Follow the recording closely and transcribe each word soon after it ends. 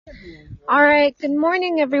All right, good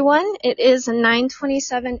morning, everyone. It is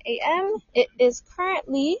 9:27 a.m. It is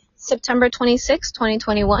currently September 26,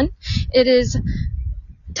 2021. It is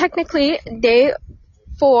technically day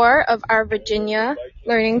 4 of our Virginia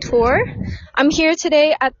learning tour. I'm here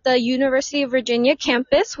today at the University of Virginia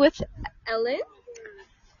campus with Ellen.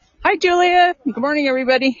 Hi, Julia. Good morning,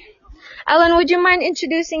 everybody. Ellen, would you mind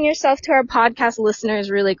introducing yourself to our podcast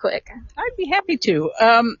listeners really quick? I'd be happy to.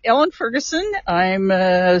 Ellen Ferguson. I'm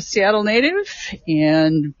a Seattle native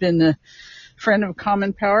and been a friend of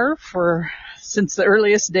Common Power since the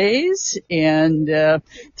earliest days, and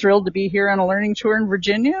thrilled to be here on a learning tour in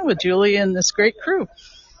Virginia with Julia and this great crew.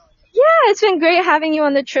 Yeah, it's been great having you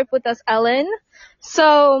on the trip with us, Ellen.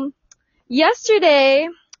 So, yesterday,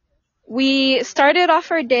 we started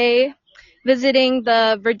off our day visiting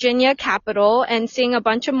the Virginia Capitol and seeing a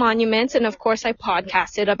bunch of monuments, and of course I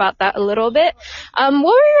podcasted about that a little bit. What were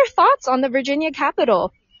your thoughts on the Virginia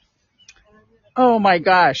Capitol? Oh my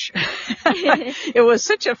gosh. It was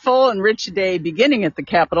such a full and rich day beginning at the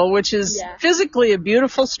Capitol, which is physically a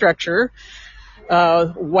beautiful structure,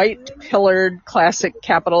 white pillared classic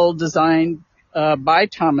Capitol designed by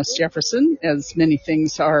Thomas Jefferson, as many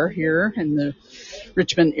things are here in the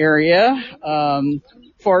Richmond area.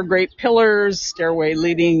 4 great pillars, stairway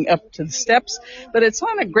leading up to the steps, but it's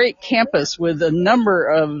on a great campus with a number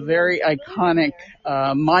of very iconic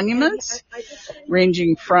monuments,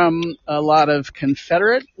 ranging from a lot of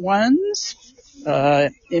Confederate ones,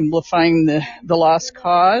 amplifying the lost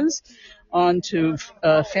cause, on to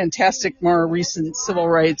fantastic, more recent civil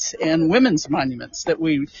rights and women's monuments that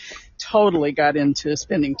we totally got into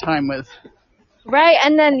spending time with. Right,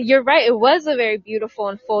 and then you're right, it was a very beautiful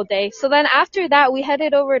and full day. So then after that, we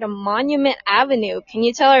headed over to Monument Avenue. Can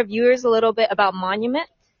you tell our viewers a little bit about Monument?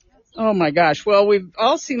 Oh my gosh. Well, we've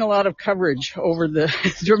all seen a lot of coverage over the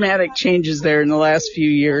dramatic changes there in the last few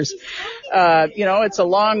years. It's a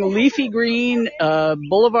long leafy green,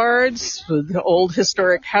 boulevards with old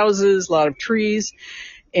historic houses, a lot of trees,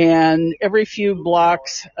 and every few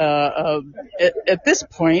blocks, at this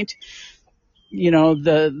point,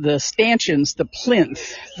 the stanchions, the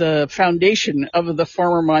plinth, the foundation of the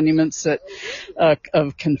former monuments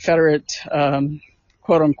of Confederate,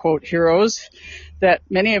 quote unquote heroes, that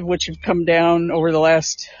many of which have come down over the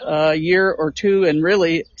last year or two, and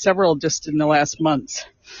really several just in the last months.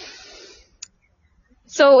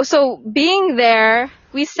 So being there,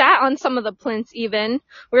 we sat on some of the plinths even.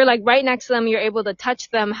 We were like right next to them, you're able to touch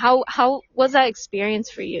them. How was that experience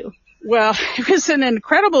for you? Well, it was an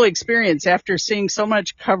incredible experience after seeing so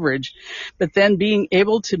much coverage, but then being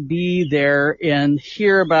able to be there and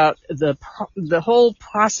hear about the whole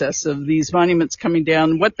process of these monuments coming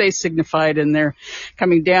down, what they signified, and they're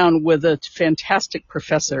coming down with a fantastic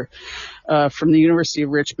professor from the University of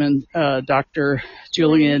Richmond, Dr.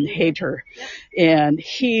 Julian Hayter. And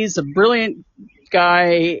he's a brilliant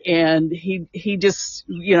guy, and he just,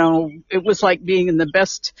 it was like being in the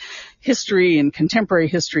best history and contemporary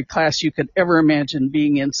history class you could ever imagine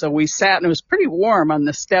being in. So we sat, and it was pretty warm on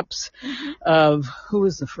the steps of, who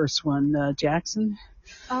was the first one? Jackson?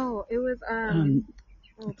 Oh, it was, well,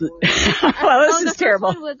 this is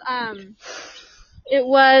terrible. It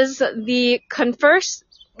was the first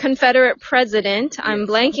Confederate president. I'm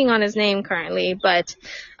blanking on his name currently, but,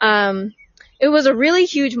 it was a really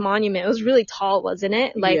huge monument. It was really tall, wasn't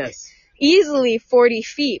it? Easily 40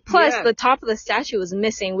 feet. Plus, the top of the statue was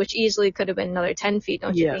missing, which easily could have been another 10 feet,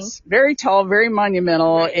 don't you think? Yes, very tall, very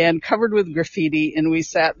monumental, and covered with graffiti. And we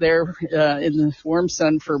sat there in the warm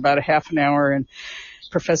sun for about a half an hour, and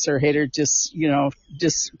Professor Hayter just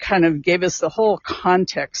kind of gave us the whole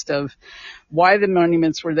context of why the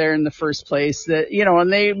monuments were there in the first place.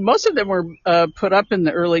 And most of them were put up in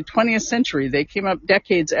the early 20th century. They came up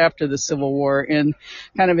decades after the Civil War, and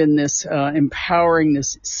kind of in this empowering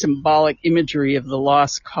this symbolic imagery of the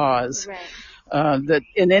lost cause. Right. And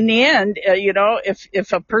in the end,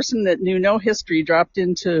 if a person that knew no history dropped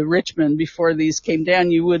into Richmond before these came down,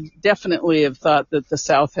 you would definitely have thought that the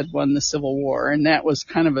South had won the Civil War. And that was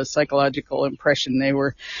kind of a psychological impression they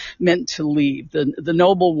were meant to leave. The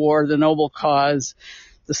noble war, the noble cause,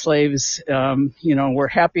 the slaves, were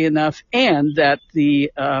happy enough, and that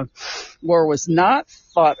the war was not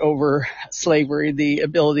fought over slavery, the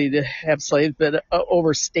ability to have slaves, but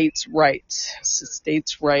over states' rights.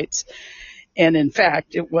 And in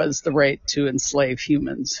fact, it was the right to enslave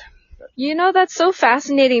humans. That's so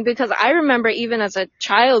fascinating, because I remember even as a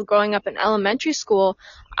child growing up in elementary school,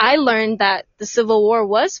 I learned that the Civil War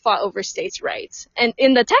was fought over states' rights. And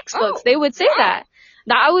in the textbooks, they would say that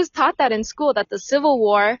I was taught that in school, that the Civil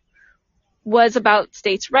War was about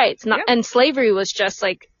states' rights, and slavery was just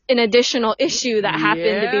like an additional issue that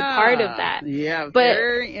happened to be part of that. Yeah, but,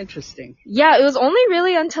 very interesting. Yeah, it was only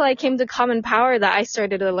really until I came to Common Power that I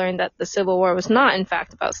started to learn that the Civil War was not, in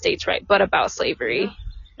fact, about states' rights, but about slavery.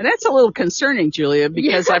 And that's a little concerning, Julia,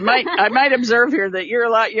 because I might observe here that you're a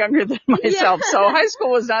lot younger than myself. So high school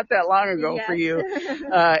was not that long ago for you,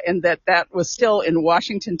 and that was still in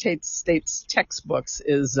Washington State's textbooks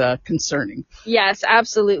is concerning. Yes,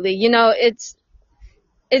 absolutely. You know, it's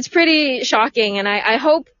pretty shocking, and I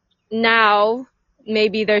hope now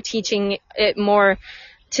maybe they're teaching it more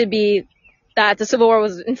to be that the Civil War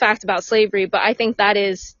was in fact about slavery, but I think that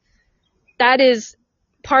is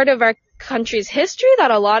part of our country's history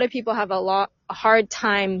that a lot of people have a hard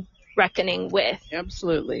time reckoning with.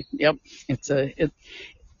 Absolutely. Yep.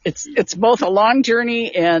 It's both a long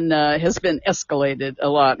journey and has been escalated a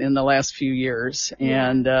lot in the last few years,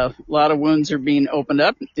 and a lot of wounds are being opened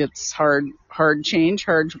up. It's hard change,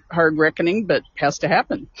 hard reckoning, but has to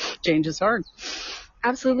happen. Change is hard.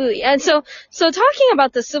 Absolutely. And so talking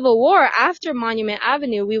about the Civil War, after Monument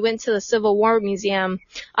Avenue, we went to the Civil War Museum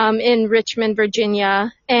in Richmond,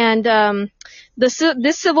 Virginia. And this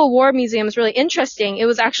Civil War Museum is really interesting. It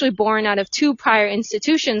was actually born out of two prior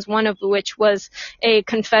institutions, one of which was a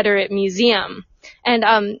Confederate museum. And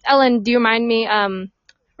Ellen, do you remind me what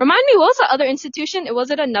was the other institution? Was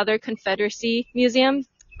it another Confederacy museum?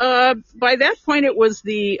 By that point, it was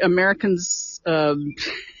the Americans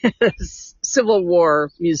Civil War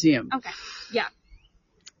Museum. Okay. Yeah.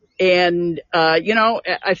 And,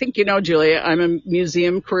 I think, Julia, I'm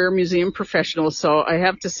a career museum professional. So I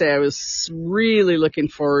have to say I was really looking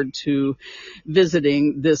forward to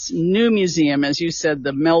visiting this new museum. As you said,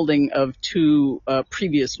 the melding of two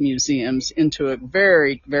previous museums into a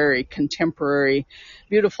very, very contemporary,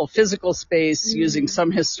 beautiful physical space using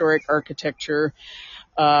some historic architecture.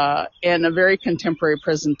 And a very contemporary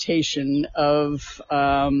presentation of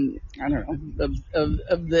the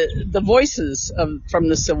voices from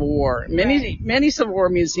the Civil War. Many Civil War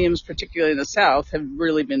museums, particularly in the South, have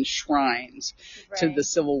really been shrines to the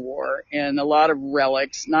Civil War, and a lot of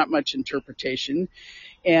relics, not much interpretation.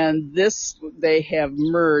 And they have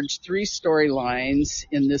merged three storylines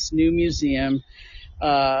in this new museum.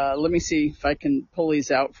 Let me see if I can pull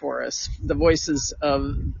these out for us. The voices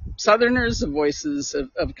of Southerners, the voices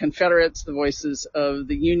of Confederates, the voices of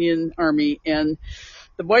the Union Army, and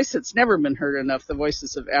the voice that's never been heard enough, the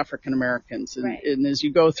voices of African Americans. And as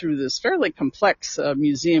you go through this fairly complex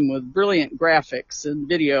museum with brilliant graphics and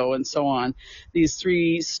video and so on, these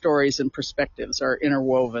three stories and perspectives are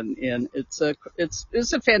interwoven, and it's a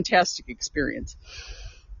fantastic experience.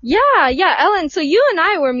 Yeah, Ellen. So you and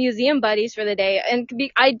I were museum buddies for the day, and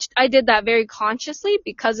I did that very consciously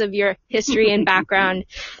because of your history and background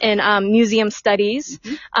in museum studies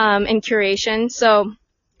and curation. So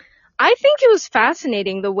I think it was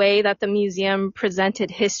fascinating the way that the museum presented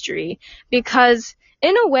history, because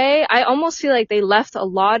in a way I almost feel like they left a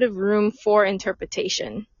lot of room for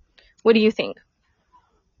interpretation. What do you think?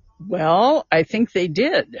 Well, I think they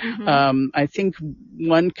did. I think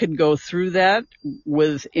one could go through that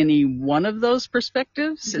with any one of those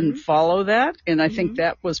perspectives and follow that. And I think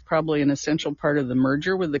that was probably an essential part of the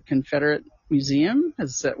merger with the Confederate Museum,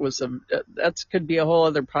 as that could be a whole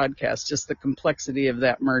other podcast, just the complexity of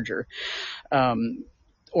that merger.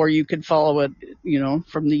 Or you could follow it,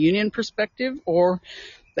 from the Union perspective, or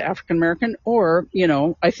the African American, or,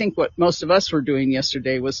 I think what most of us were doing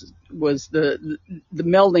yesterday was the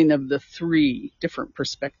melding of the three different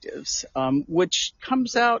perspectives, which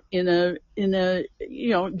comes out in a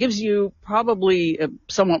gives you probably a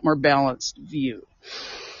somewhat more balanced view.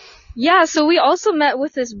 Yeah, so we also met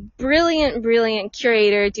with this brilliant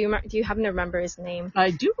curator. Do you happen to remember his name?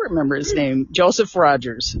 I do remember his name, Joseph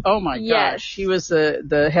Rogers. Oh my gosh, he was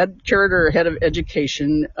the head curator, head of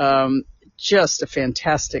education. Just a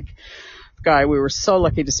fantastic guy. We were so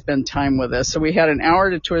lucky to spend time with us. So we had an hour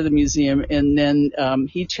to tour the museum, and then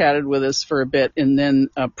he chatted with us for a bit, and then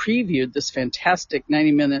previewed this fantastic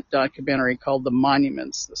 90-minute documentary called The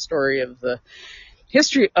Monuments, the story of the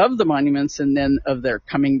history of the monuments and then of their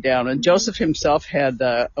coming down. And Joseph himself had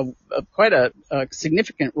quite a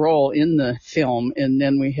significant role in the film, and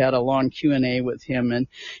then we had a long Q&A with him, and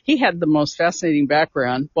he had the most fascinating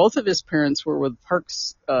background. Both of his parents were with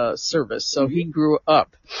Parks Service, so he grew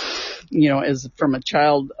up, as from a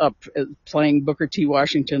child up playing Booker T.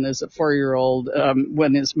 Washington as a 4-year-old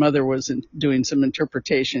when his mother was doing some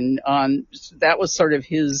interpretation on. That was sort of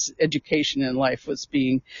his education in life, was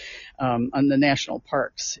being on the national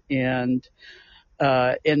parks. And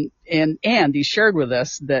and he shared with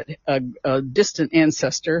us that a distant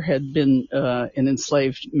ancestor had been an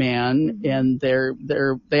enslaved man, and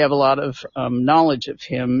they have a lot of knowledge of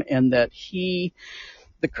him, and that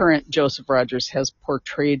the current Joseph Rogers, has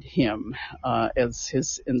portrayed him as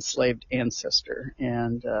his enslaved ancestor.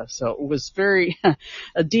 And so it was very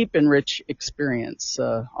a deep and rich experience,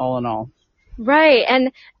 all in all. Right.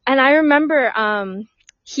 And I remember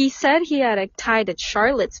he said he had a tie to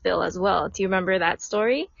Charlottesville as well. Do you remember that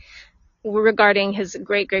story regarding his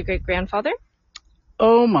great-great-great-grandfather?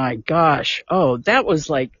 Oh my gosh. Oh, that was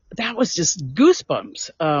just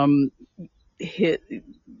goosebumps.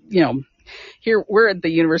 Here we're at the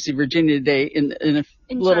University of Virginia today in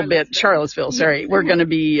a little bit, Charlottesville, sorry. We're going to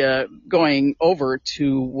be going over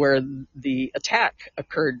to where the attack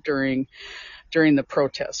occurred during the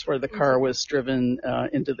protests, where the car was driven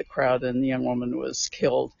into the crowd and the young woman was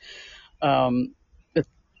killed. A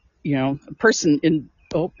person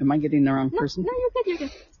am I getting the wrong person? No, you're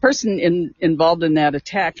good. Person involved in that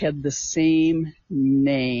attack had the same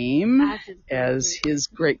name as his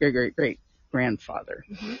great-great-great-grandfather.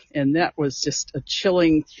 Mm-hmm. And that was just a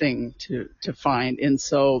chilling thing to find. And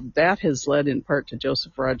so that has led in part to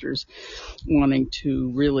Joseph Rogers wanting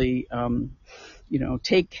to really,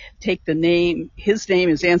 take the name, his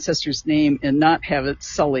ancestor's name, and not have it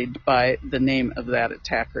sullied by the name of that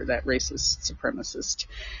attacker, that racist supremacist.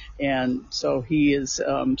 And so he is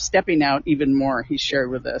stepping out even more. He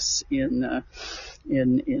shared with us in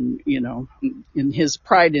his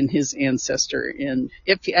pride in his ancestor. And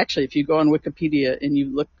if you go on Wikipedia and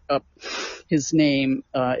you look up his name,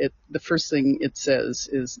 the first thing it says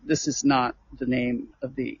is, this is not the name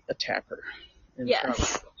of the attacker.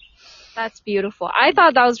 Yes. That's beautiful. I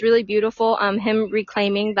thought that was really beautiful. Him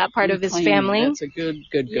reclaiming that part of his family. That's a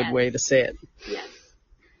good way to say it. Yes.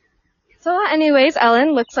 So anyways,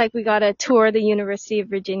 Ellen, looks like we got to tour the University of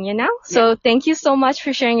Virginia now. So Thank you so much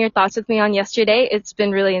for sharing your thoughts with me on yesterday. It's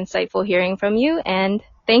been really insightful hearing from you. And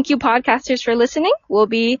thank you, podcasters, for listening. We'll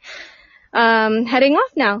be heading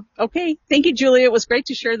off now. Okay. Thank you, Julia. It was great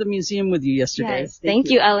to share the museum with you yesterday. Yes.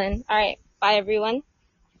 Thank you, Ellen. All right. Bye, everyone.